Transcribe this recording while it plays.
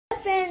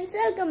friends,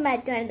 welcome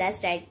back to another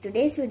style.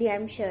 Today's video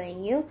I'm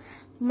showing you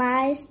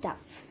my stuff.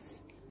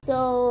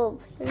 So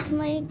here's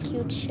my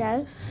cute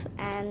shelf,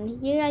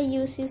 and here I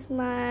use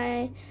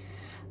my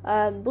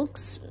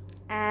books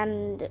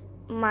and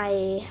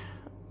my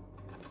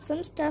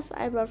some stuff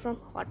I brought from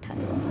hotel.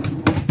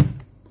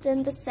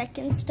 Then the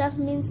second stuff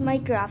means my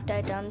craft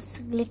items,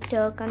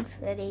 glitter,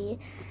 confetti,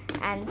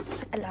 and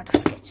a lot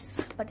of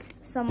sketches, but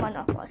some are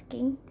not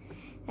working,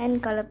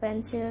 and color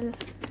pencil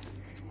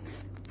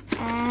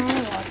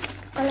and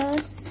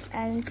watercolors,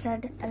 and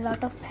inside a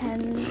lot of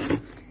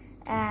pens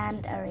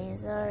and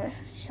eraser,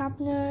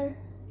 sharpener.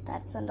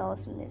 That's and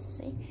also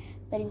missing,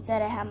 but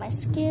inside I have my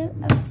scale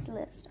and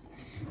list.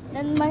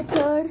 Then my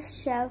third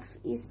shelf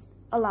is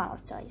a lot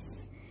of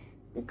toys,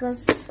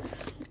 because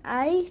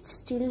I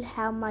still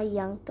have my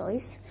young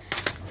toys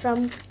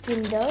from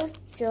Kinder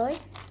Joy.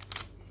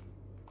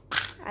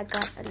 I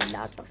got a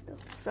lot of them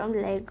from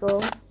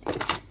Lego.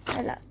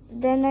 A lot.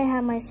 Then I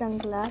have my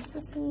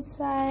sunglasses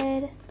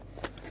inside.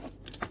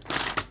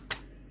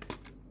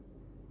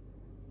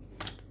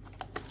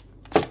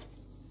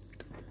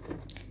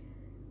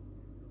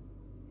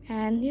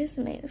 And here's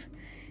my,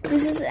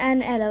 this is an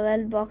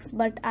LOL box,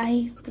 but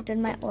I put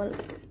in my all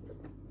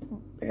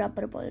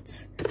rubber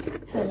balls,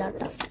 a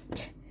lot of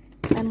it,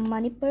 my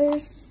money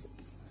purse,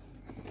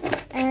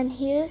 and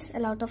here's a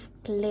lot of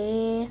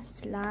clay,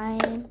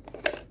 slime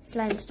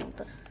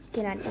smoother,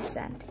 Kinanti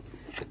sand,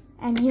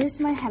 and here's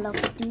my Hello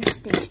Kitty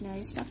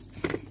stationery stuff.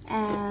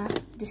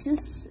 This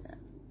is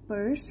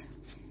purse,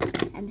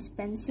 and these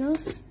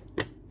pencils,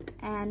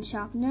 and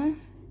sharpener,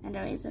 and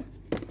eraser.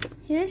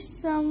 Here's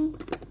some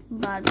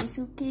Barbie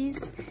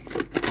suitcase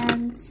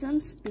and some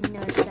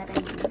spinners that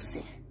I use.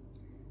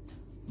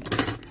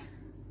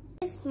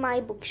 It's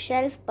my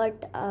bookshelf,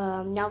 but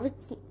now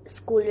it's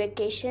school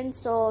vacation,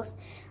 so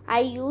I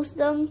use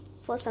them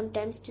for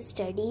sometimes to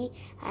study,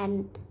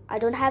 and I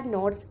don't have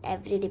notes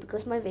every day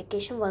because my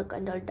vacation work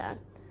and all done.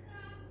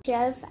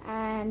 Shelf,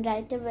 and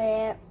right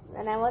away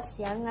when I was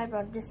young I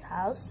brought this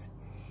house.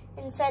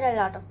 Inside a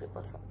lot of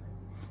people's house.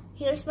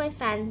 Here's my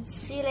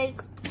fancy,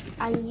 like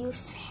I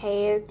use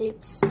hair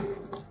clips.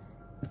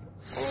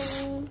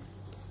 And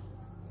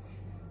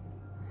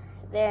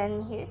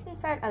then here's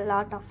inside a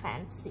lot of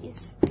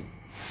fancies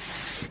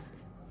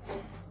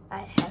I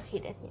have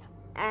hidden here.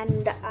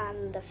 And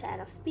I'm the fan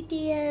of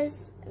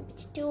BTS,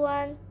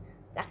 BT21,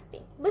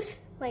 Blackpink, but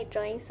my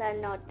drawings are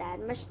not that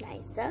much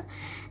nicer.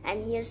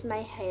 And here's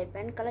my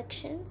hairband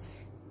collections.